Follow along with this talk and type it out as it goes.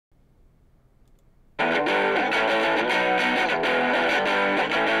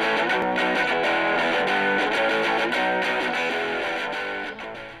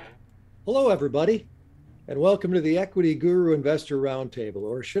everybody, and welcome to the Equity.Guru Investor Roundtable,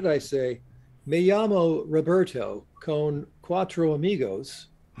 or should I say, me llamo Roberto con cuatro amigos,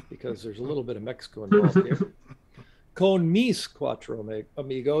 because there's a little bit of Mexico involved here. Con mis cuatro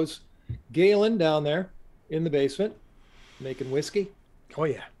amigos. Galen down there in the basement, making whiskey. Oh,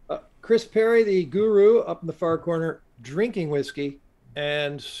 yeah. Chris Perry, the guru, up in the far corner, drinking whiskey.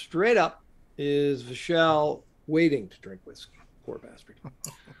 And straight up is Vishal, waiting to drink whiskey. Poor bastard.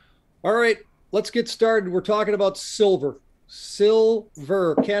 All right, let's get started. We're talking about silver.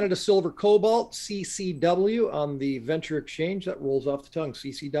 Silver, Canada Silver Cobalt, CCW on the Venture Exchange. That rolls off the tongue,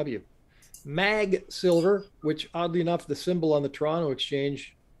 CCW. MAG Silver, which oddly enough, the symbol on the Toronto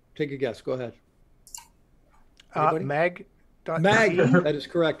Exchange. Take a guess. Go ahead. MAG. MAG, that is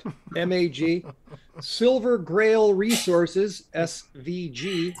correct. MAG. Silver Grail Resources,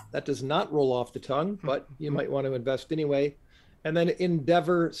 SVG. That does not roll off the tongue, but you might want to invest anyway. And then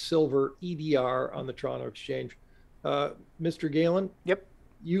Endeavour Silver, EDR on the Toronto Exchange. Mr. Galen? Yep.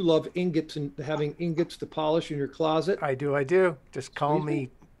 You love ingots and having ingots to polish in your closet. I do. Just call me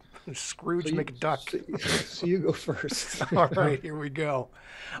Scrooge McDuck. So you go first. All right, here we go.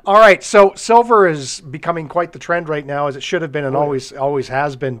 All right, so silver is becoming quite the trend right now, as it should have been and always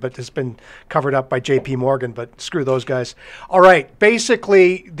has been, but it's been covered up by JP Morgan, but screw those guys. All right,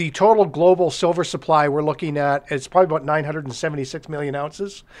 basically the total global silver supply we're looking at, it's probably about 976 million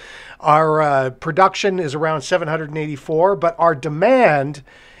ounces. Our production is around 784, but our demand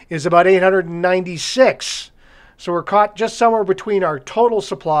is about 896. So we're caught just somewhere between our total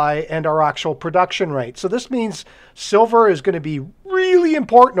supply and our actual production rate. So this means silver is going to be really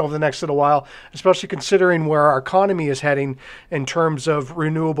important over the next little while, especially considering where our economy is heading in terms of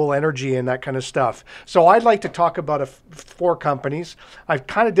renewable energy and that kind of stuff. So I'd like to talk about 4 companies. I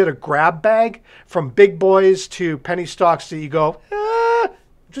kind of did a grab bag from big boys to penny stocks that you go,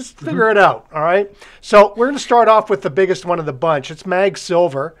 just figure it out, all right? So we're going to start off with the biggest one of the bunch. It's MAG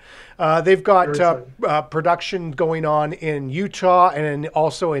Silver. They've got production going on in Utah and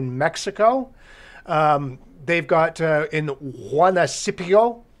also in Mexico. They've got in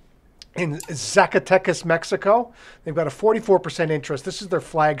Juanicipio in Zacatecas, Mexico. They've got a 44% interest. This is their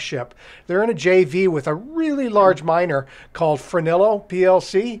flagship. They're in a JV with a really large miner called Frenillo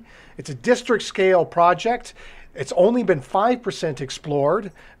PLC. It's a district scale project. It's only been 5%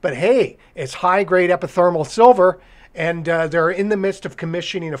 explored, but hey, it's high-grade epithermal silver, and they're in the midst of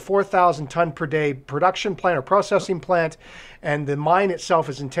commissioning a 4,000 ton per day production plant or processing plant, and the mine itself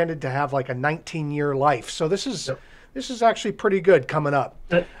is intended to have like a 19-year life. So this is actually pretty good coming up.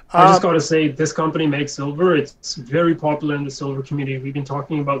 I just got to say, this company makes silver. It's very popular in the silver community. We've been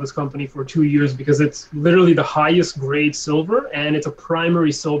talking about this company for 2 years because it's literally the highest grade silver, and it's a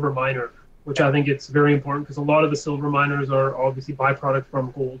primary silver miner, which I think it's very important because a lot of the silver miners are obviously byproduct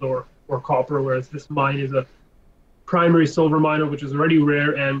from gold or copper, whereas this mine is a primary silver miner, which is already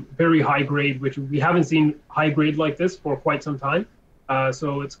rare and very high grade, which we haven't seen high grade like this for quite some time.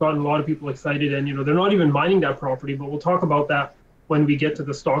 So it's gotten a lot of people excited, and they're not even mining that property, but we'll talk about that when we get to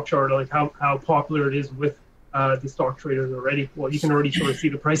the stock chart, like how popular it is with the stock traders already. Well, you can already sort of see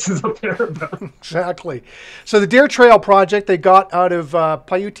the prices up there. Exactly. So the Deer Trail project they got out of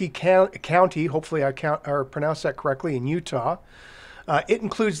Paiute County, hopefully I pronounced that correctly, in Utah. It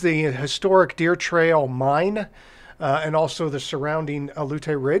includes the historic Deer Trail mine and also the surrounding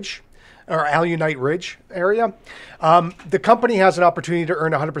Alute Ridge or Alunite Ridge area. The company has an opportunity to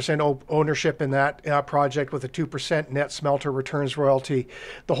earn 100% ownership in that project with a 2% net smelter returns royalty.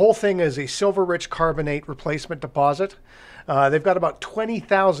 The whole thing is a silver-rich carbonate replacement deposit. They've got about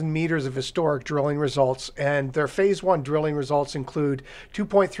 20,000 meters of historic drilling results, and their phase 1 drilling results include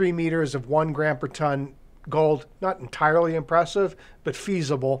 2.3 meters of 1 gram per ton gold, not entirely impressive, but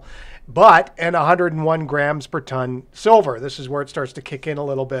feasible, and 101 grams per ton silver. This is where it starts to kick in a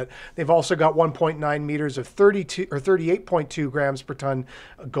little bit. They've also got 1.9 meters of 38.2 grams per ton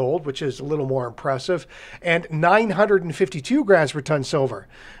gold, which is a little more impressive, and 952 grams per ton silver.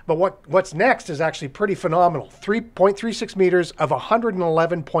 But what's next is actually pretty phenomenal. 3.36 meters of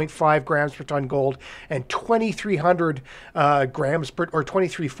 111.5 grams per ton gold and 2,300 grams per, or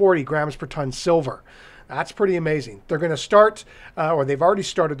 2,340 grams per ton silver. That's pretty amazing. They're going to start, or they've already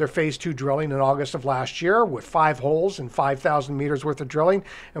started their phase 2 drilling in August of last year with 5 holes and 5,000 meters worth of drilling,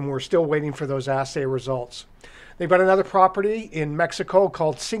 and we're still waiting for those assay results. They've got another property in Mexico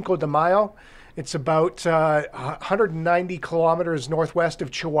called Cinco de Mayo. It's about 190 kilometers northwest of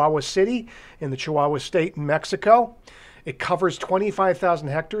Chihuahua City in the Chihuahua State in Mexico. It covers 25,000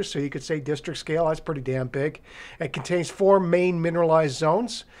 hectares, so you could say district scale. That's pretty damn big. It contains 4 main mineralized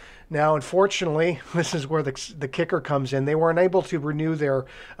zones. Now, unfortunately, this is where the kicker comes in. They were unable to renew their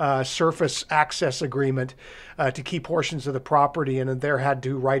surface access agreement to key portions of the property, and they had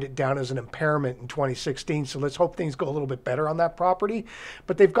to write it down as an impairment in 2016. So let's hope things go a little bit better on that property.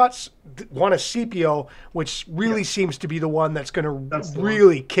 But they've got one, a CPO, which really seems to be the one that's going to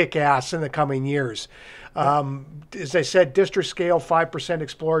really kick ass in the coming years. As I said, district scale, 5%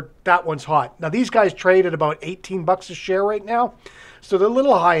 explored. That one's hot. Now, these guys trade at about $18 a share right now. So they're a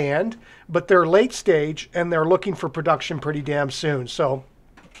little high end, but they're late stage and they're looking for production pretty damn soon. So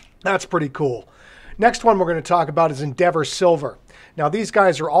that's pretty cool. Next one we're going to talk about is Endeavour Silver. Now, these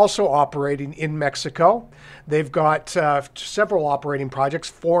guys are also operating in Mexico. They've got several operating projects,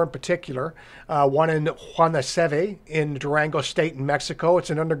 4 in particular. One in Juanaceve in Durango State in Mexico. It's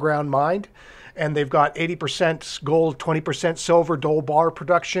an underground mine. And they've got 80% gold, 20% silver, dual bar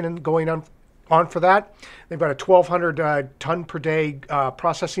production going on for that. They've got a 1,200 ton per day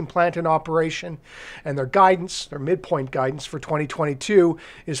processing plant in operation, and their guidance, their midpoint guidance for 2022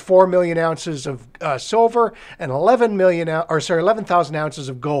 is 4 million ounces of silver and 11,000 ounces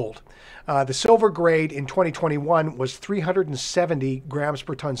of gold. The silver grade in 2021 was 370 grams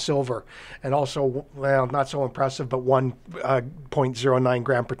per ton silver, and also, well, not so impressive, but 1.09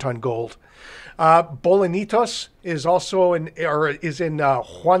 gram per ton gold. Bolanitos is also in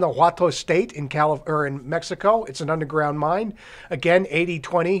Guanajuato State in Mexico. It's an underground mine. Again,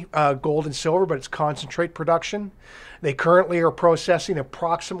 80-20 gold and silver, but it's concentrate production. They currently are processing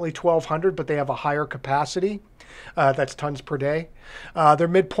approximately 1,200, but they have a higher capacity. That's tons per day. Their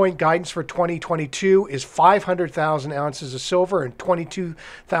midpoint guidance for 2022 is 500,000 ounces of silver and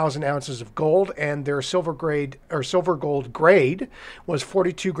 22,000 ounces of gold, and their silver gold grade was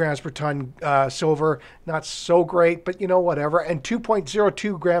 42 grams per ton silver. Not so great, but whatever. And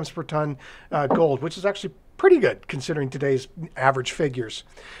 2.02 grams per ton gold, which is actually pretty good considering today's average figures.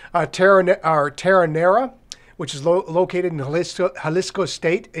 Terranera, which is located in Jalisco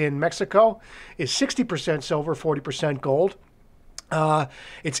State in Mexico, is 60% silver, 40% gold.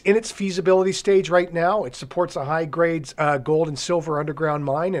 It's in its feasibility stage right now. It supports a high-grade gold and silver underground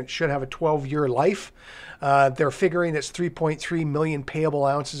mine, and it should have a 12-year life. They're figuring it's 3.3 million payable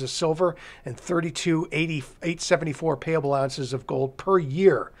ounces of silver and 874 payable ounces of gold per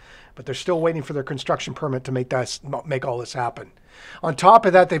year. But they're still waiting for their construction permit to make all this happen. On top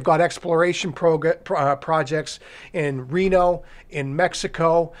of that, they've got exploration projects in Reno, in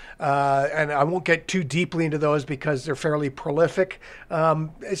Mexico, and I won't get too deeply into those because they're fairly prolific.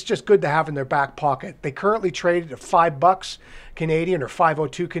 It's just good to have in their back pocket. They currently trade at $5 Canadian or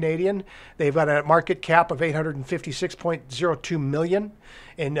 502 Canadian. They've got a market cap of 856.02 million.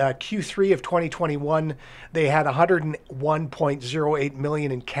 In Q3 of 2021, they had 101.08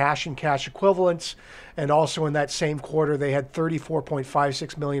 million in cash and cash equivalents. And also in that same quarter, they had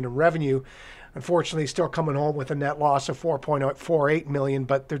 34.56 million in revenue. Unfortunately, still coming home with a net loss of 4.48 million,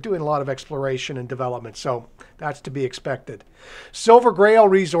 but they're doing a lot of exploration and development, so that's to be expected. Silver Grail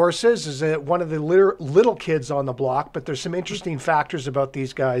Resources is one of the little kids on the block, but there's some interesting factors about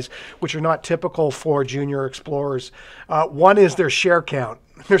these guys which are not typical for junior explorers. One is their share count.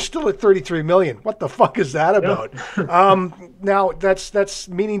 They're still at 33 million. What the fuck is that about? Now, that's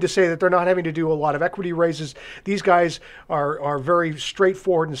meaning to say that they're not having to do a lot of equity raises. These guys are very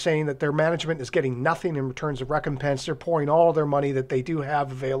straightforward in saying that their management is getting nothing in returns of recompense. They're pouring all their money that they do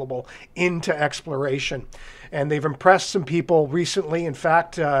have available into exploration. And they've impressed some people recently. In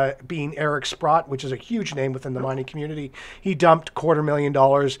fact, being Eric Sprott, which is a huge name within the mining community, he dumped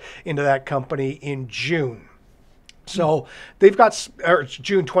 $250,000 into that company in June. So they've got, or it's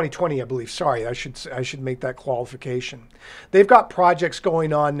June 2020, I believe. Sorry, I should make that qualification. They've got projects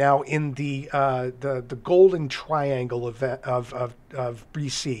going on now in the Golden Triangle of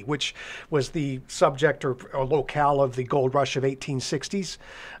BC, which was the subject or locale of the gold rush of 1860s.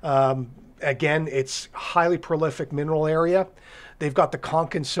 Again, it's highly prolific mineral area. They've got the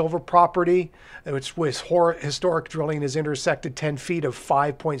Konkin silver property, which with historic drilling has intersected 10 feet of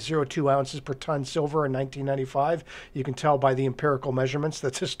 5.02 ounces per ton silver in 1995. You can tell by the empirical measurements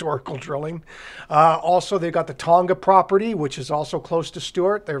that's historical drilling. Also, they've got the Tonga property, which is also close to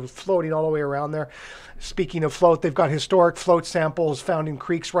Stewart. They're floating all the way around there. Speaking of float, they've got historic float samples found in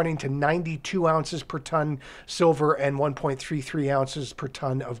creeks running to 92 ounces per ton silver and 1.33 ounces per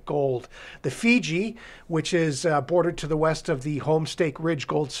ton of gold. The Fiji, which is bordered to the west of the Homestake Ridge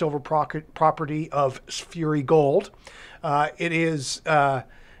gold silver property of Fury Gold. It's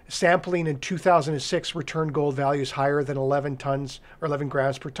Sampling in 2006 returned gold values higher than 11 tons or 11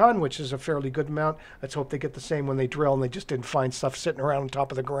 grams per ton, which is a fairly good amount. Let's hope they get the same when they drill and they just didn't find stuff sitting around on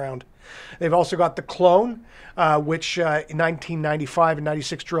top of the ground. They've also got the clone, which in 1995 and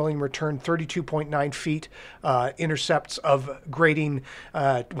 96 drilling returned 32.9 feet, intercepts of grading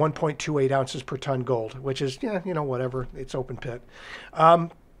 1.28 ounces per ton gold, which is, yeah, you know, whatever. It's open pit.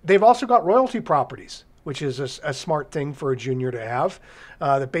 They've also got royalty properties, which is a smart thing for a junior to have.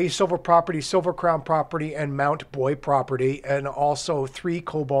 The Bay Silver property, Silver Crown property, and Mount Boy property, and also 3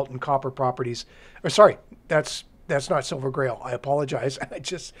 cobalt and copper properties. Or sorry, that's not Silver Grail. I apologize. I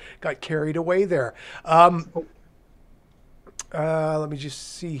just got carried away there. Let me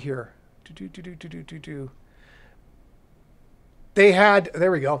just see here. They had,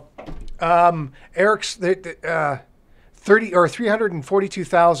 there we go. Eric's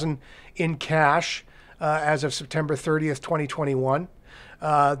 342,000 in cash as of September 30th, 2021.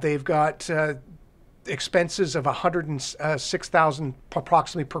 They've got expenses of 106,000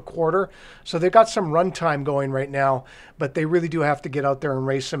 approximately per quarter. So they've got some runtime going right now, but they really do have to get out there and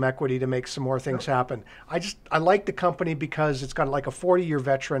raise some equity to make some more things happen. I like the company because it's got like a 40-year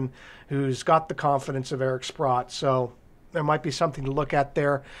veteran who's got the confidence of Eric Sprott. So there might be something to look at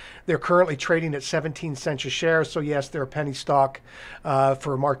there. They're currently trading at 17 cents a share. So yes, they're a penny stock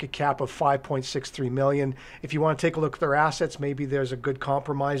for a market cap of 5.63 million. If you want to take a look at their assets, maybe there's a good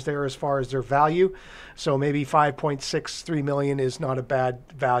compromise there as far as their value. So maybe 5.63 million is not a bad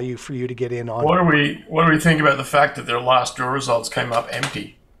value for you to get in on. What do we think about the fact that their last drill results came up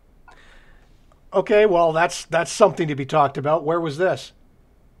empty? Okay, well, that's something to be talked about. Where was this?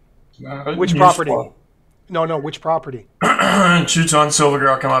 Which property? No, which property? Chuton Silver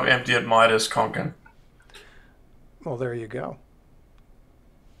Grail come up empty at Midas, Konkan. Well, there you go.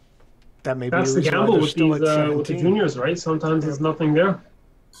 That may That's be the gamble with these with the juniors, right? Sometimes there's nothing there.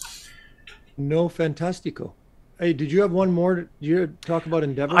 No fantastico. Hey, did you have one more? Did you talk about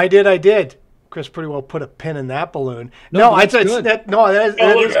Endeavour? I did. Chris pretty well put a pin in that balloon. That is good.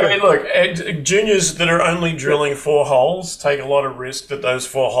 Look, juniors that are only drilling 4 holes take a lot of risk that those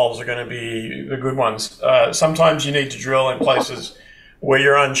 4 holes are going to be the good ones. Sometimes you need to drill in places where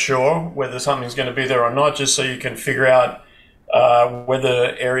you're unsure whether something's going to be there or not, just so you can figure out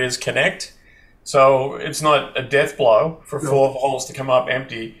whether areas connect. So it's not a death blow for 4 holes to come up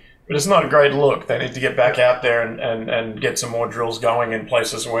empty, but it's not a great look. They need to get back out there and get some more drills going in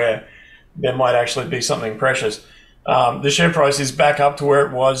places where there might actually be something precious. The share price is back up to where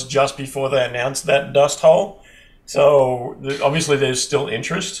it was just before they announced that dust hole. So obviously there's still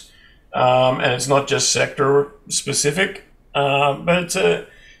interest, and it's not just sector specific. But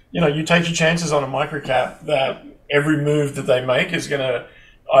you take your chances on a microcap that every move that they make is going to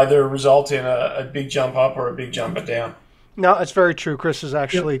either result in a big jump up or a big jump down. No, that's very true. Chris is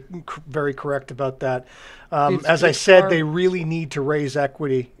actually very correct about that. As I said, they really need to raise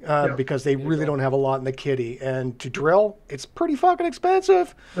equity because they really don't have a lot in the kitty. And to drill, it's pretty fucking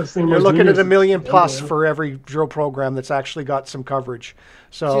expensive. You're looking at $1 million plus for every drill program that's actually got some coverage.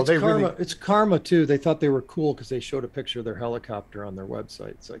 So it's karma too. They thought they were cool because they showed a picture of their helicopter on their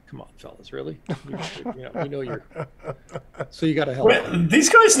website. It's like, come on, fellas, really? We know you're. So you got to help. Well, these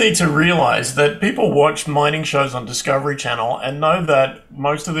guys need to realize that people watch mining shows on Discovery Channel and know that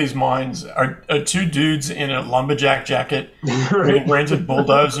most of these mines are 2 dudes in a lumberjack jacket with a rented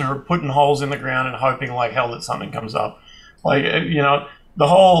bulldozer putting holes in the ground and hoping like hell that something comes up. Like, the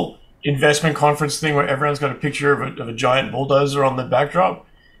whole investment conference thing where everyone's got a picture of a giant bulldozer on the backdrop,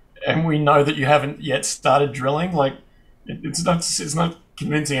 and we know that you haven't yet started drilling. Like, it's not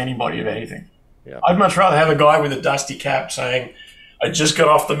convincing anybody of anything. Yeah. I'd much rather have a guy with a dusty cap saying, I just got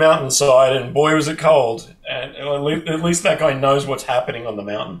off the mountainside and boy was it cold, and at least that guy knows what's happening on the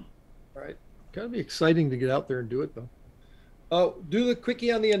mountain. Right. Gotta be exciting to get out there and do it though. Do the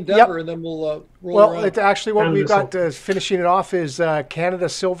quickie on the Endeavour, and then we'll roll around. It's actually what we've got finishing it off is Canada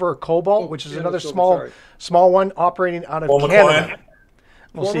Silver Cobalt, which is another small one operating out of Canada.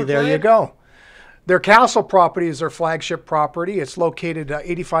 We'll see. There you go. Their Castle property is their flagship property. It's located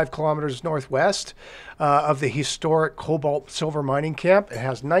 85 kilometers northwest of the historic Cobalt Silver Mining Camp. It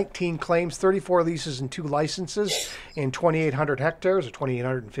has 19 claims, 34 leases, and 2 licenses in 2,800 hectares, or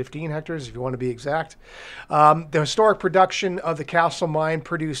 2,815 hectares, if you want to be exact. The historic production of the Castle mine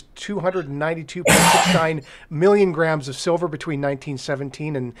produced 292.69 million grams of silver between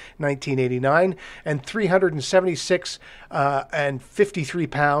 1917 and 1989, and 376 and 53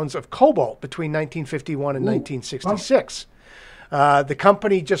 pounds of cobalt between 1951 and 1966. The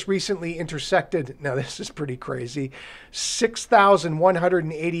company just recently intersected, now this is pretty crazy,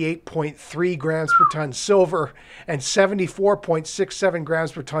 6,188.3 grams per ton silver and 74.67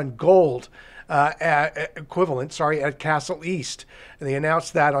 grams per ton gold equivalent, at Castle East. And they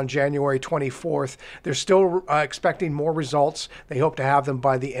announced that on January 24th. They're still expecting more results. They hope to have them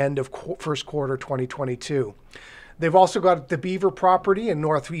by the end of first quarter 2022. They've also got the Beaver property in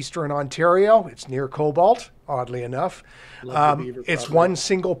northeastern Ontario. It's near Cobalt, oddly enough. It's one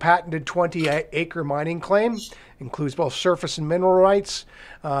single patented 20-acre mining claim, includes both surface and mineral rights.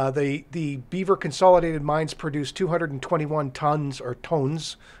 The Beaver Consolidated Mines produce 221 tons, or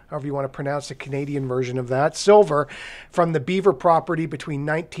tones, however you want to pronounce the Canadian version of that, silver from the Beaver property between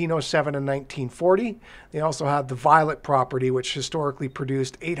 1907 and 1940. They also have the Violet property, which historically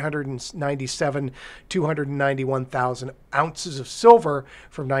produced 291,000 ounces of silver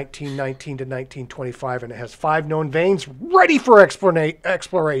from 1919 to 1925, and it has 5 known veins ready for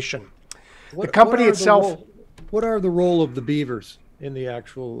exploration. The company itself... What are the role of the beavers in the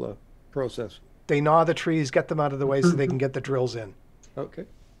actual process? They gnaw the trees, get them out of the way so they can get the drills in. Okay.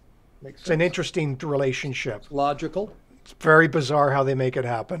 Makes sense. It's an interesting relationship. It's logical. It's very bizarre how they make it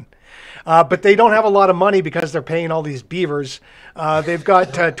happen. But they don't have a lot of money because they're paying all these beavers. They've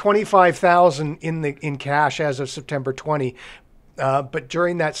got 25,000 in cash as of September 20. But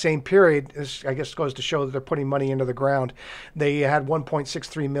during that same period, this, I guess, goes to show that they're putting money into the ground. They had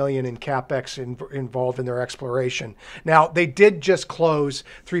 1.63 million in capex involved in their exploration. Now, they did just close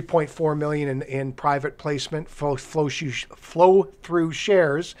 3.4 million in private placement flow through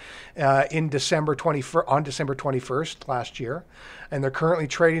shares on December 21st last year. And they're currently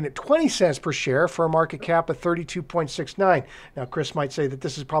trading at 20 cents per share for a market cap of 32.69. Now, Chris might say that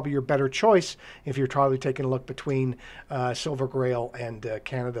this is probably your better choice if you're probably taking a look between Silver Grail and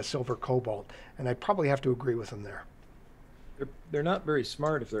Canada Silver Cobalt. And I'd probably have to agree with them there. They're not very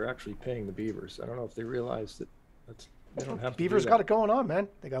smart if they're actually paying the beavers. I don't know if they realize that they don't have to. Beavers got it going on, man.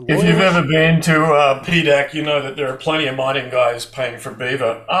 They got lawyers. If you've ever been to PDAC, you know that there are plenty of mining guys paying for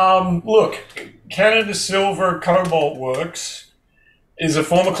beaver. Look, Canada Silver Cobalt Works is a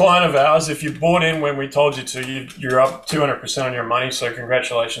former client of ours. If you bought in when we told you to, you're up 200% on your money, so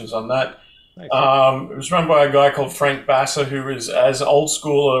congratulations on that. It was run by a guy called Frank Basser, who is as old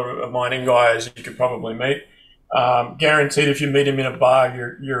school a mining guy as you could probably meet. Guaranteed if you meet him in a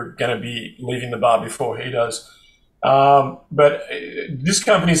bar, you're going to be leaving the bar before he does. But this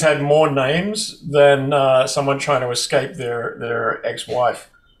company's had more names than someone trying to escape their ex-wife.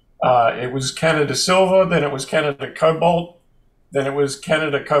 It was Canada Silver, then it was Canada Cobalt, then it was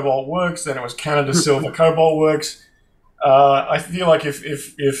Canada Cobalt Works, then it was Canada Silver Cobalt Works. I feel like if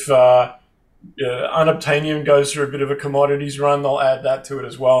unobtainium goes through a bit of a commodities run, they'll add that to it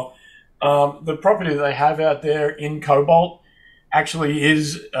as well. The property that they have out there in cobalt actually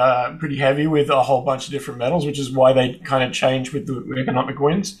is pretty heavy with a whole bunch of different metals, which is why they kind of change with the economic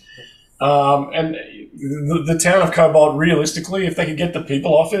winds. And the town of Cobalt, realistically, if they could get the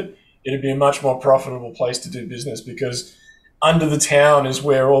people off it, it'd be a much more profitable place to do business, because under the town is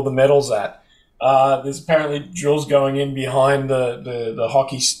where all the metal's at. There's apparently drills going in behind the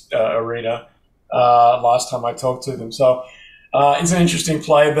hockey arena last time I talked to them. So it's an interesting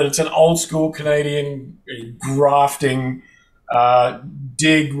play, but it's an old school Canadian grafting,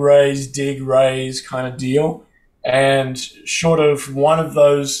 dig, raise kind of deal. And short of one of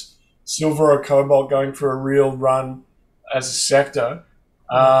those silver or cobalt going for a real run as a sector,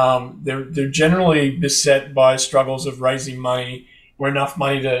 they're generally beset by struggles of raising money or enough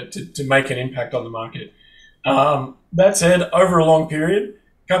money to make an impact on the market. That said, over a long period,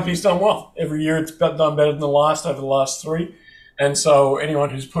 company's done well. Every year it's done better than over the last 3. And so anyone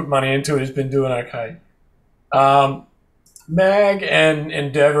who's put money into it has been doing okay. MAG and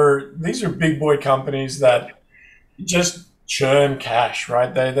Endeavour, these are big boy companies that just churn cash,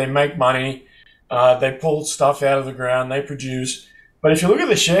 right? They make money, they pull stuff out of the ground, they produce. But if you look at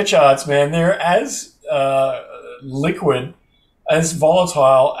the share charts, man, they're as liquid, as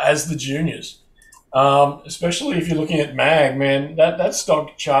volatile as the juniors. Especially if you're looking at MAG, man, that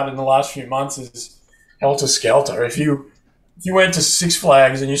stock chart in the last few months is helter-skelter. If you went to Six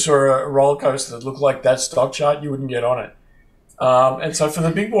Flags and you saw a roller coaster that looked like that stock chart, you wouldn't get on it. And so for the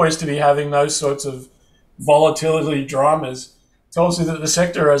big boys to be having those sorts of volatility dramas tells you that the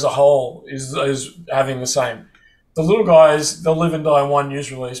sector as a whole is having the same. The little guys, they'll live and die in one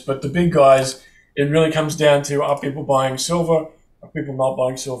news release, but the big guys, it really comes down to, are people buying silver, are people not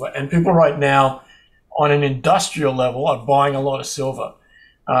buying silver? And people right now, on an industrial level, are buying a lot of silver.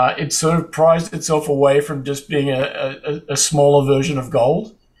 It's sort of prized itself away from just being a smaller version of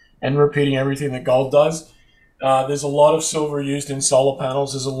gold and repeating everything that gold does. There's a lot of silver used in solar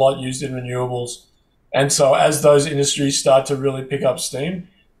panels. There's a lot used in renewables. And so as those industries start to really pick up steam,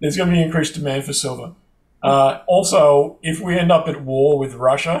 there's going to be increased demand for silver. Also, if we end up at war with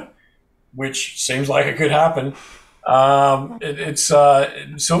Russia, which seems like it could happen,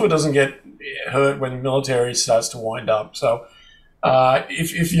 silver doesn't get hurt when the military starts to wind up. So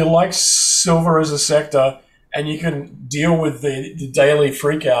if you like silver as a sector and you can deal with the daily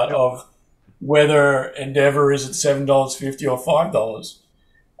freak out of whether Endeavour is at $7.50 or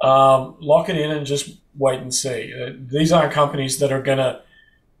 $5, lock it in and just wait and see. These aren't companies that are going to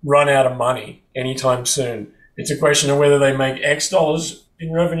run out of money anytime soon. It's a question of whether they make X dollars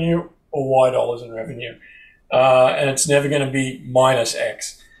in revenue or Y dollars in revenue. And it's never going to be minus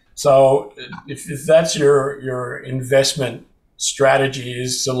X. So if that's your investment strategy,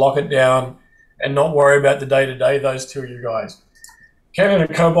 is to lock it down and not worry about the day-to-day, those two are your guys.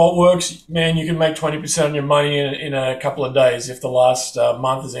 Canada Cobalt Works, man, you can make 20% on your money in a couple of days if the last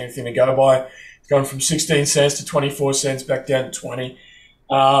month is anything to go by. It's gone from 16 cents to 24 cents back down to 20.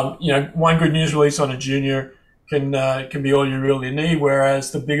 One good news release on a junior can be all you really need,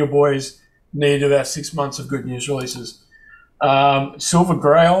 whereas the bigger boys need about 6 months of good news releases. Silver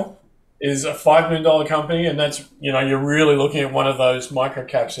Grail is a $5 million company, and that's, you're really looking at one of those micro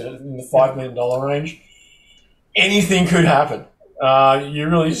caps in the $5 million range. Anything could happen. You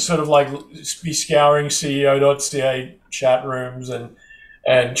really sort of like be scouring CEO.ca chat rooms and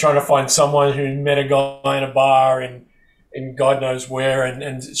trying to find someone who met a guy in a bar in God knows where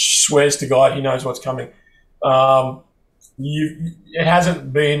and swears to God he knows what's coming. It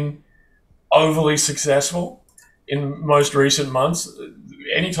hasn't been overly successful in most recent months.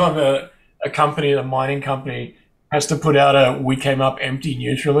 Anytime a company, a mining company, has to put out a "we came up empty"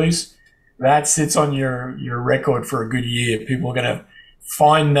 news release, that sits on your record for a good year. People are going to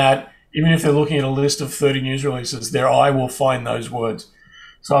find that, even if they're looking at a list of 30 news releases, their eye will find those words.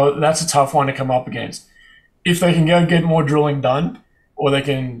 So that's a tough one to come up against. If they can go get more drilling done, or they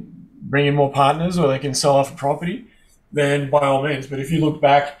can bring in more partners, or they can sell off a property, then by all means. But if you look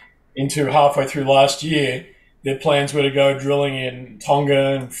back into halfway through last year, their plans were to go drilling in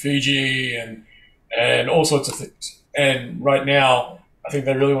Tonga and Fiji and all sorts of things. And right now, I think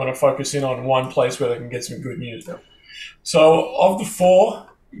they really want to focus in on one place where they can get some good news. So of the four,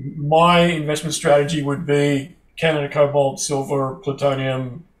 my investment strategy would be Canada Cobalt, Silver,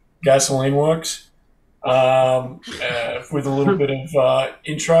 Plutonium, Gasoline Works, with a little bit of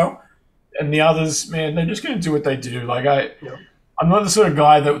intro. And the others, man, they're just going to do what they do. Like I'm not the sort of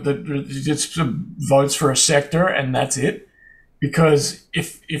guy that just votes for a sector and that's it. Because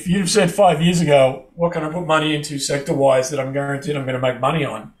if you'd have said 5 years ago, what can I put money into sector-wise that I'm guaranteed I'm going to make money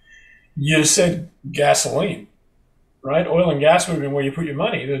on, you'd have said gasoline, right? Oil and gas would have been where you put your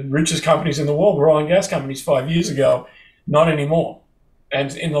money. The richest companies in the world were oil and gas companies 5 years ago, not anymore.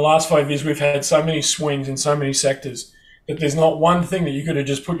 And in the last 5 years, we've had so many swings in so many sectors that there's not one thing that you could have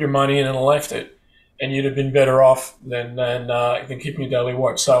just put your money in and left it, and you'd have been better off than keeping your daily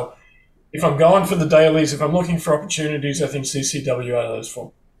watch. So if I'm going for the dailies, if I'm looking for opportunities, I think CCW out of those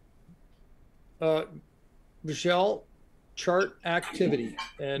four. Michelle, chart activity.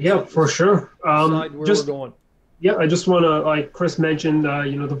 And yeah, for sure. Decide where we're going. Yeah, I just want to, like Chris mentioned,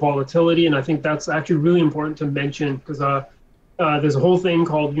 the volatility, and I think that's actually really important to mention because there's a whole thing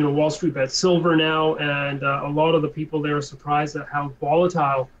called, Wall Street Bet Silver now, and a lot of the people there are surprised at how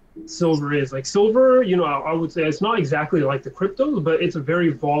volatile silver is. Like silver, I would say it's not exactly like the cryptos, but it's a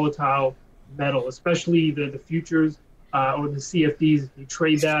very volatile metal, especially the futures or the CFDs. You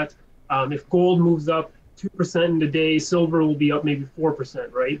trade that. If gold moves up 2% in a day, silver will be up maybe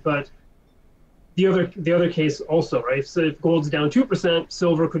 4%, right? But the other case also, right? So if gold's down 2%,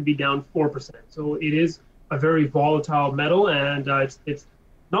 silver could be down 4%. So it is a very volatile metal, and it's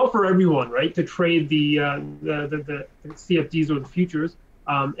not for everyone, right? To trade the CFDs or the futures,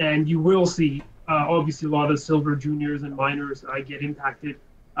 and you will see obviously a lot of silver juniors and miners get impacted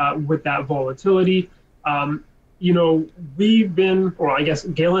with that volatility. We've been, or I guess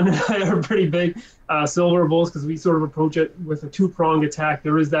Galen and I are pretty big silver bulls because we sort of approach it with a two-pronged attack.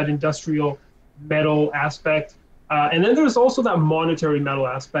 There is that industrial metal aspect, and then there's also that monetary metal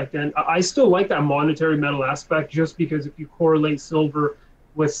aspect. And I still like that monetary metal aspect just because if you correlate silver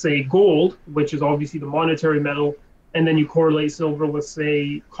with, say, gold, which is obviously the monetary metal, and then you correlate silver with,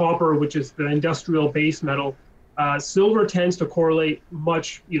 say, copper, which is the industrial base metal, silver tends to correlate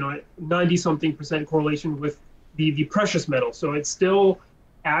much, 90-something% correlation with the precious metal. So it still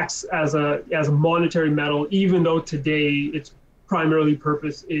acts as a monetary metal, even though today its primarily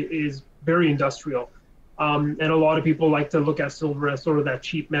purpose is very industrial. And a lot of people like to look at silver as sort of that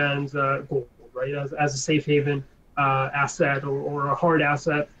cheap man's gold, right, as a safe haven asset or a hard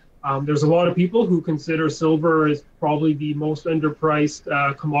asset. There's a lot of people who consider silver is probably the most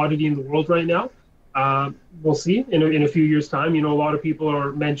underpriced commodity in the world right now. We'll see in a few years' time. You know, a lot of people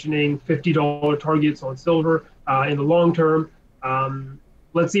are mentioning $50 targets on silver in the long term.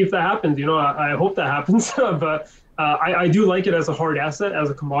 Let's see if that happens. You know, I hope that happens. But I do like it as a hard asset, as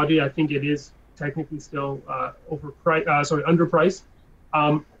a commodity. I think it is technically still underpriced.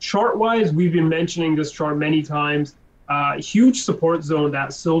 Chart-wise, we've been mentioning this chart many times. Huge support zone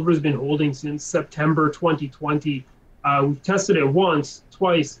that silver's been holding since September 2020. We've tested it once,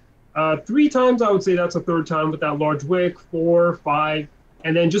 twice, 3 times. I would say that's a 3rd time with that large wick, 4, 5,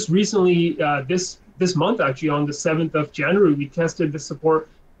 and then just recently this month, actually on the 7th of January, we tested the support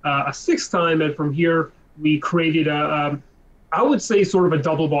a 6th time, and from here we created I would say sort of a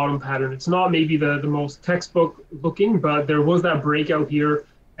double bottom pattern. It's not maybe the most textbook looking, but there was that breakout here.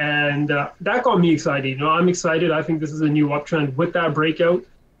 And that got me excited. You know, I'm excited. I think this is a new uptrend with that breakout.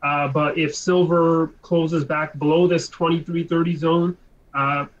 But if silver closes back below this 2330 zone,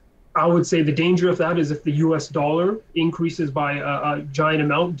 I would say the danger of that is if the US dollar increases by a giant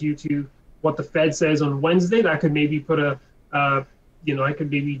amount due to what the Fed says on Wednesday, that could maybe put I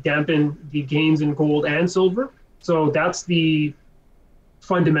could maybe dampen the gains in gold and silver. So that's the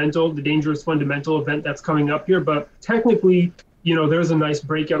dangerous fundamental event that's coming up here. But technically, you know, there's a nice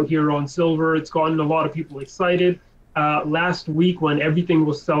breakout here on silver. It's gotten a lot of people excited. Last week when everything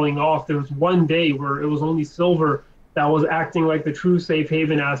was selling off, there was one day where it was only silver that was acting like the true safe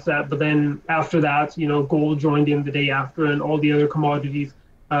haven asset. But then after that, you know, gold joined in the day after, and all the other commodities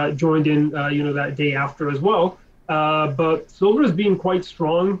joined in, that day after as well. But silver is being quite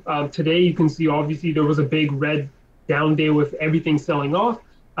strong. Today, you can see obviously there was a big red down day with everything selling off,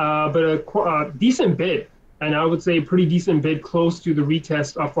 but a decent bid. And I would say a pretty decent bid close to the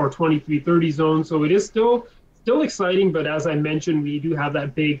retest of our 2330 zone. So it is still exciting, but as I mentioned, we do have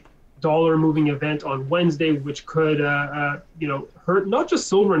that big dollar moving event on Wednesday, which could hurt not just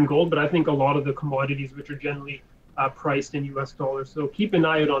silver and gold, but I think a lot of the commodities which are generally priced in US dollars. So keep an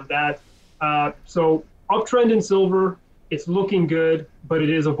eye out on that. So uptrend in silver, it's looking good, but it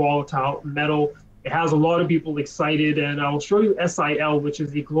is a volatile metal. It has a lot of people excited, and I'll show you SIL, which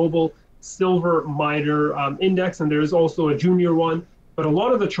is the Global Silver Miner Index, and there's also a junior one, but a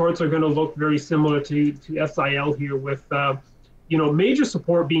lot of the charts are going to look very similar to SIL here with major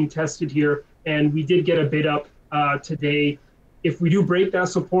support being tested here, and we did get a bid up today. If we do break that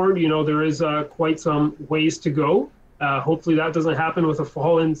support, you know, there is quite some ways to go. Hopefully that doesn't happen with a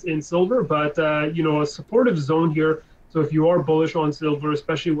fall in silver, but a supportive zone here. So if you are bullish on silver,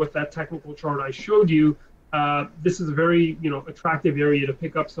 especially with that technical chart I showed you, this is a very attractive area to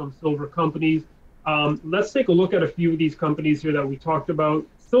pick up some silver companies. Let's take a look at a few of these companies here that we talked about.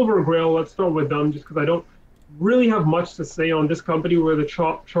 Silver Grail, let's start with them just because I don't really have much to say on this company where the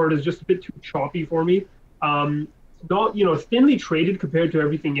chart is just a bit too choppy for me. Not thinly traded compared to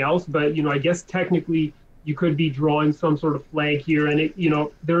everything else, but I guess technically you could be drawing some sort of flag here, and it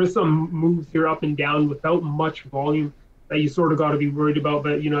there is some moves here up and down without much volume that you sort of got to be worried about.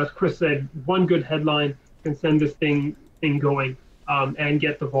 But as Chris said, one good headline can send this thing going and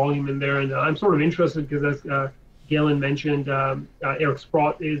get the volume in there. And I'm sort of interested because as Galen mentioned, Eric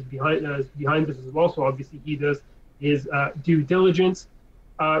Sprott is behind this as well. So obviously he does his due diligence.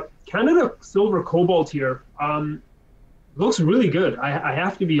 Canada Silver Cobalt here looks really good. I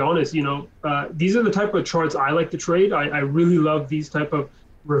have to be honest. These are the type of charts I like to trade. I really love these type of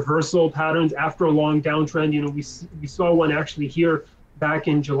reversal patterns after a long downtrend. We saw one actually here back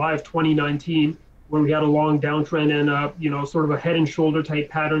in July of 2019 where we had a long downtrend and sort of a head and shoulder type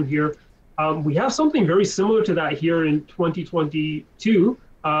pattern here. We have something very similar to that here in 2022.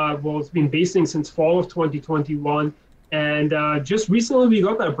 Well, it's been basing since fall of 2021, and just recently we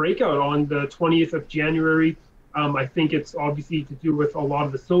got that breakout on the 20th of January. I think it's obviously to do with a lot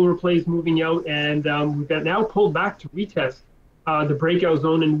of the silver plays moving out, and we've got now pulled back to retest the breakout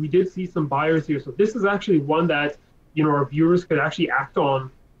zone, and we did see some buyers here. So this is actually one that our viewers could actually act on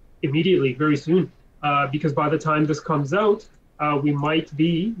immediately, very soon, because by the time this comes out, we might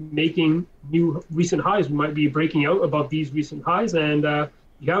be making new recent highs. We might be breaking out above these recent highs, and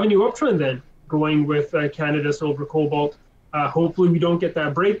you have a new uptrend then going with Canada Silver Cobalt. Hopefully we don't get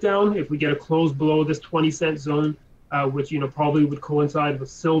that breakdown. If we get a close below this 20-cent zone, which probably would coincide with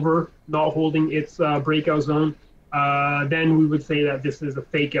silver not holding its breakout zone, then we would say that this is a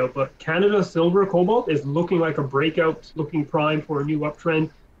fake out. But Canada Silver Cobalt is looking like a breakout, looking prime for a new uptrend.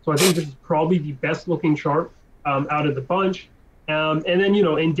 So I think this is probably the best looking chart out of the bunch. And then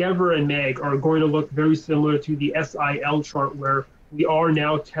Endeavour and MAG are going to look very similar to the SIL chart, where we are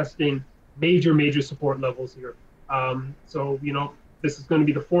now testing major support levels here. So, this is going to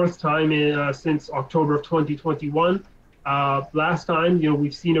be the fourth time since October of 2021. Last time,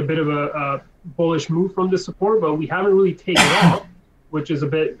 we've seen a bit of a bullish move from this support, but we haven't really taken off, which is a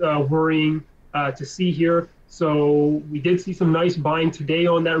bit worrying to see here. So we did see some nice buying today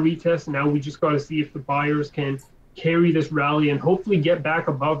on that retest. Now we just got to see if the buyers can carry this rally and hopefully get back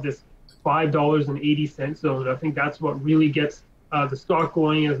above this $5.80 zone. I think that's what really gets the stock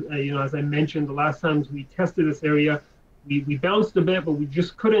going. As I mentioned, the last times we tested this area, we bounced a bit, but we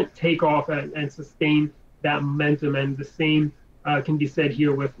just couldn't take off and sustain that momentum. And the same can be said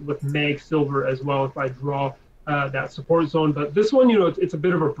here with MAG Silver as well, if I draw that support zone. But this one, it's a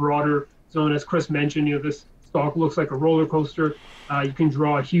bit of a broader zone. As Chris mentioned, this stock looks like a roller coaster. You can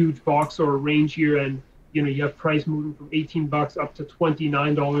draw a huge box or a range here, and you have price moving from $18 up to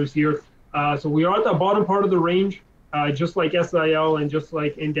 $29 here. So we are at the bottom part of the range, just like SIL and just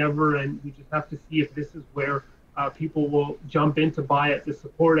like Endeavour, and we just have to see if this is where people will jump in to buy at the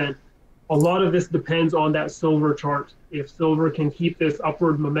support. And a lot of this depends on that silver chart. If silver can keep this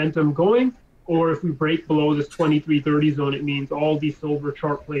upward momentum going, or if we break below this 2330 zone, it means all these silver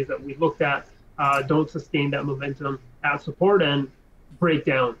chart plays that we looked at don't sustain that momentum at support and break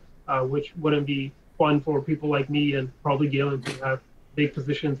down, which wouldn't be fun for people like me and probably Galen who have big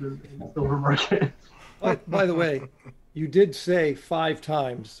positions in the silver market. By the way, you did say 5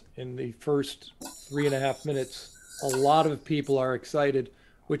 times in the first 3.5 minutes, a lot of people are excited,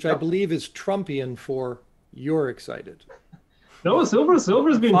 which I believe is Trumpian for you're excited. No, silver's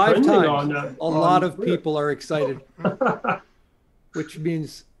been 5 trending times. on A lot of people are excited, which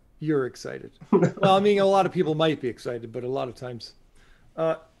means you're excited. Well, I mean, a lot of people might be excited, but a lot of times.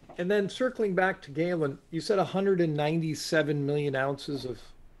 And then circling back to Galen, you said 197 million ounces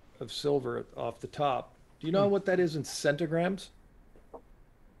of silver off the top. Do you know what that is in centigrams?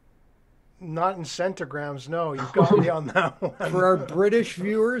 Not in centigrams, no. You've got me on that one. For our British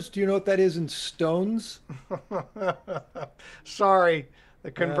viewers, do you know what that is in stones? Sorry, the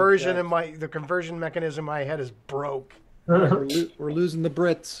conversion the conversion mechanism in my head is broke. We're losing the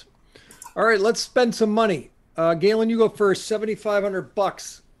Brits. All right, let's spend some money. Galen, you go first.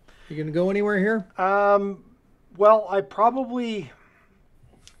 $7,500. You gonna go anywhere here? Well, I probably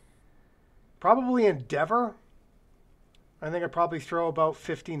Endeavour. I think I'd probably throw about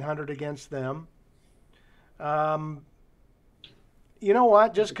 1,500 against them. You know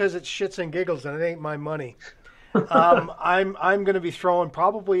what? Just because it's shits and giggles and it ain't my money, I'm going to be throwing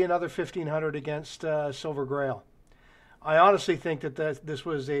probably another 1,500 against Silver Grail. I honestly think that this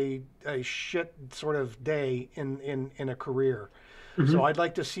was a shit sort of day in a career. Mm-hmm. So I'd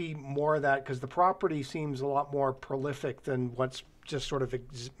like to see more of that because the property seems a lot more prolific than what's just sort of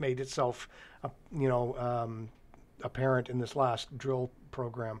made itself, apparent in this last drill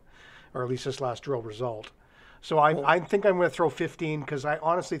program, or at least this last drill result. So I think I'm going to throw 15 because I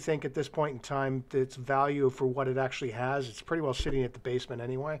honestly think at this point in time, its value for what it actually has, it's pretty well sitting at the basement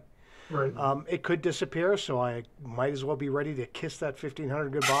anyway. Right. It could disappear, so I might as well be ready to kiss that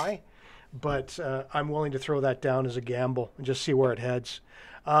 1,500 goodbye. But I'm willing to throw that down as a gamble and just see where it heads.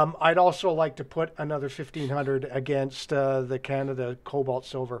 I'd also like to put another 1,500 against the Canada Cobalt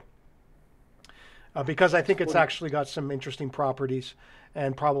Silver because I think it's actually got some interesting properties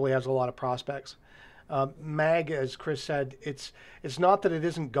and probably has a lot of prospects. MAG, as Chris said, it's not that it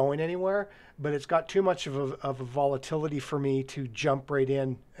isn't going anywhere, but it's got too much of a volatility for me to jump right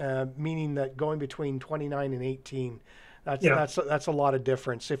in, meaning that going between 29 and 18, that's a lot of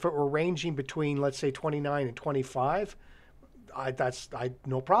difference. If it were ranging between, let's say, 29 and 25,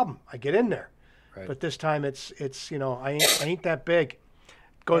 no problem. I get in there. Right. But this time it's I ain't that big.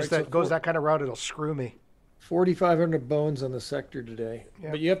 Goes that kind of route, it'll screw me. 4,500 bones on the sector today,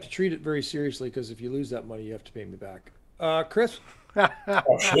 but you have to treat it very seriously because if you lose that money, you have to pay me back. Chris?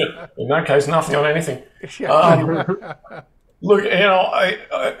 Oh shit! In that case, nothing on anything. Look,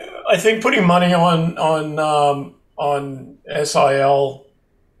 I think putting money on SIL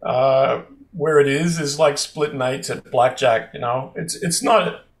where it is like splitting eights at blackjack. It's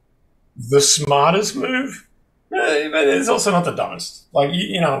not the smartest move. But it's also not the dumbest. Like,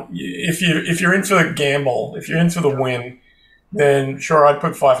 if you're in for the gamble, if you're in for the win, then sure, I'd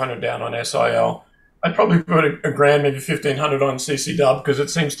put 500 down on SIL. I'd probably put a grand, maybe 1,500 on CCW because it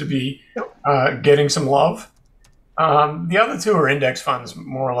seems to be getting some love. The other two are index funds,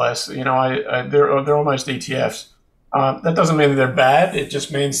 more or less. They're almost ETFs. That doesn't mean that they're bad. It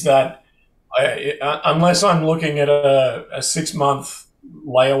just means that unless I'm looking at a 6-month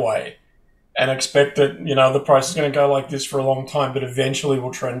layaway, and expect that, the price is going to go like this for a long time, but eventually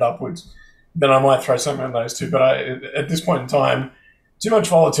will trend upwards, then I might throw something on those two. But at this point in time, Too much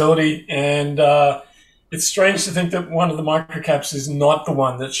volatility, and it's strange to think that one of the microcaps is not the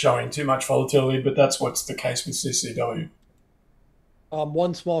one that's showing too much volatility, but that's what's the case with CCW.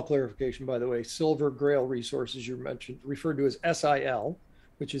 One small clarification, by the way, Silver Grail Resources you mentioned, referred to as SIL,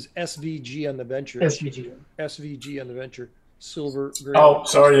 which is SVG on the venture. SVG on the venture. Silver Grail. Oh,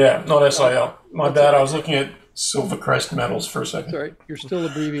 sorry, yeah, not SIL. My bad. I was looking at Silver Crest Metals for a second. Sorry, you're still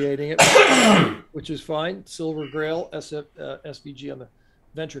abbreviating it, which is fine. Silver Grail, SVG on the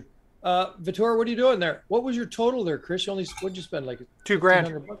venture. Vitor, what are you doing there? What was your total there, Chris? You only, what'd you spend? Like $2 grand.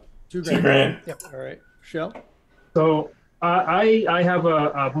 $2 grand. Yep. All right, Shell. So I have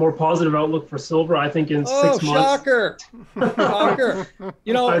a more positive outlook for silver. I think in 6 months. Shocker! Shocker!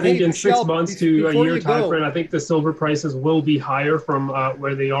 You know, I think in 6 Shell, months to a year time go, frame, I think the silver prices will be higher from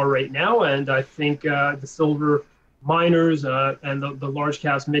where they are right now, and I think the silver miners and the large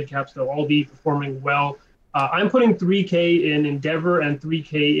caps, mid caps, they'll all be performing well. I'm putting 3K in Endeavour and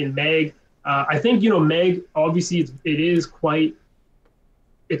 3K in MAG. I think, you know, MAG, obviously it's priced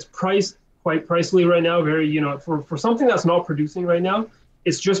quite pricely right now, very, you know, for something that's not producing right now.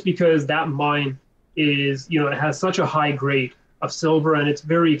 It's just because that mine is, you know, it has such a high grade of silver, and it's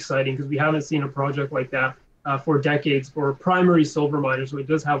very exciting because we haven't seen a project like that for decades for primary silver miners. So it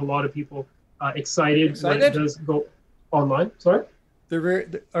does have a lot of people excited when it does go online. Sorry?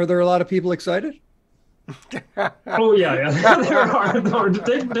 Are there a lot of people excited? Oh yeah. There are.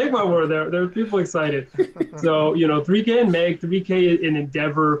 Take my word. There are people excited. So, you know, 3K in MAG, 3K in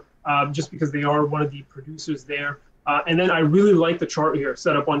Endeavour, just because they are one of the producers there. And then I really like the chart here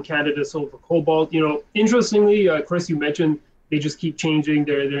set up on Canada Silver Cobalt. You know, interestingly, Chris, you mentioned they just keep changing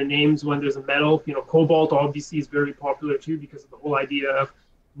their names when there's a metal. You know, cobalt obviously is very popular too because of the whole idea of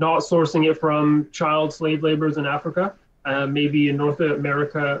not sourcing it from child slave laborers in Africa. Maybe in North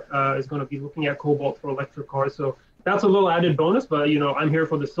America is going to be looking at cobalt for electric cars. So that's a little added bonus, but, you know, I'm here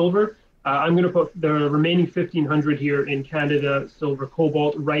for the silver. I'm going to put the remaining 1,500 here in Canada Silver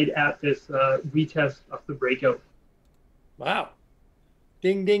Cobalt right at this retest of the breakout. Wow.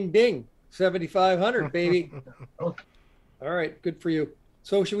 Ding, ding, ding. 7,500, baby. All right. Good for you.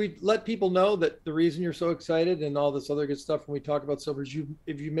 So should we let people know that the reason you're so excited and all this other good stuff when we talk about silver is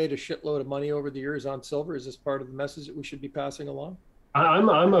if you made a shitload of money over the years on silver? Is this part of the message that we should be passing along? I'm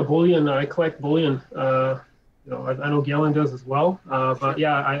a bullion. I collect bullion. You know, I know Galen does as well. But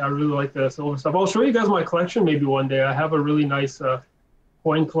yeah, I really like the silver stuff. I'll show you guys my collection maybe one day. I have a really nice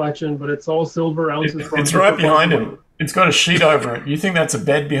coin collection, but it's all silver ounces. It's right behind him. It's got a sheet over it. You think that's a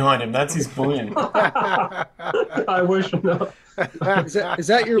bed behind him? That's his bullion. I wish. No. Is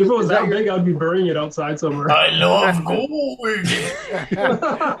that your? If it was that big, I'd be burying it outside somewhere. I love gold.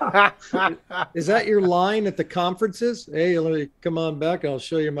 Is that your line at the conferences? Hey, let me come on back and I'll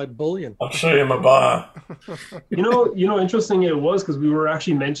show you my bullion. I'll show you my bar. You know, interesting it was because we were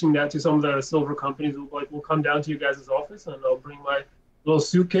actually mentioning that to some of the silver companies. Like, we'll come down to you guys' office and I'll bring my little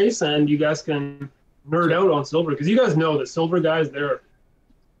suitcase and you guys can nerd out on silver because you guys know the silver guys, they're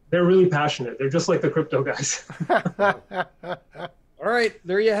really passionate. They're just like the crypto guys. All right,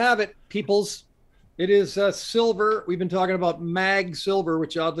 there you have it, peoples. It is silver. We've been talking about MAG Silver,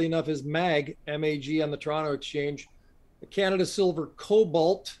 which oddly enough is MAG, M-A-G on the Toronto Exchange. The Canada Silver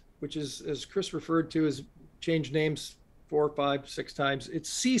Cobalt, which is, as Chris referred to, has changed names 4, 5, 6 times.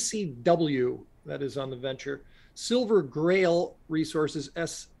 It's CCW, that is on the venture. Silver Grail Resources,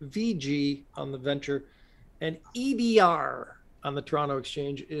 SVG on the venture. And EDR on the Toronto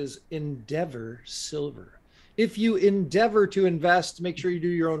Exchange is Endeavour Silver. If you endeavor to invest, make sure you do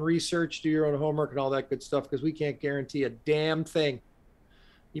your own research, do your own homework and all that good stuff, because we can't guarantee a damn thing.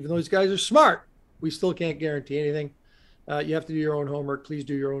 Even though these guys are smart, we still can't guarantee anything. You have to do your own homework. Please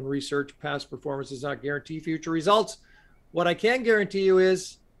do your own research. Past performance does not guarantee future results. What I can guarantee you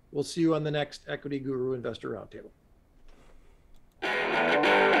is we'll see you on the next Equity Guru Investor Roundtable.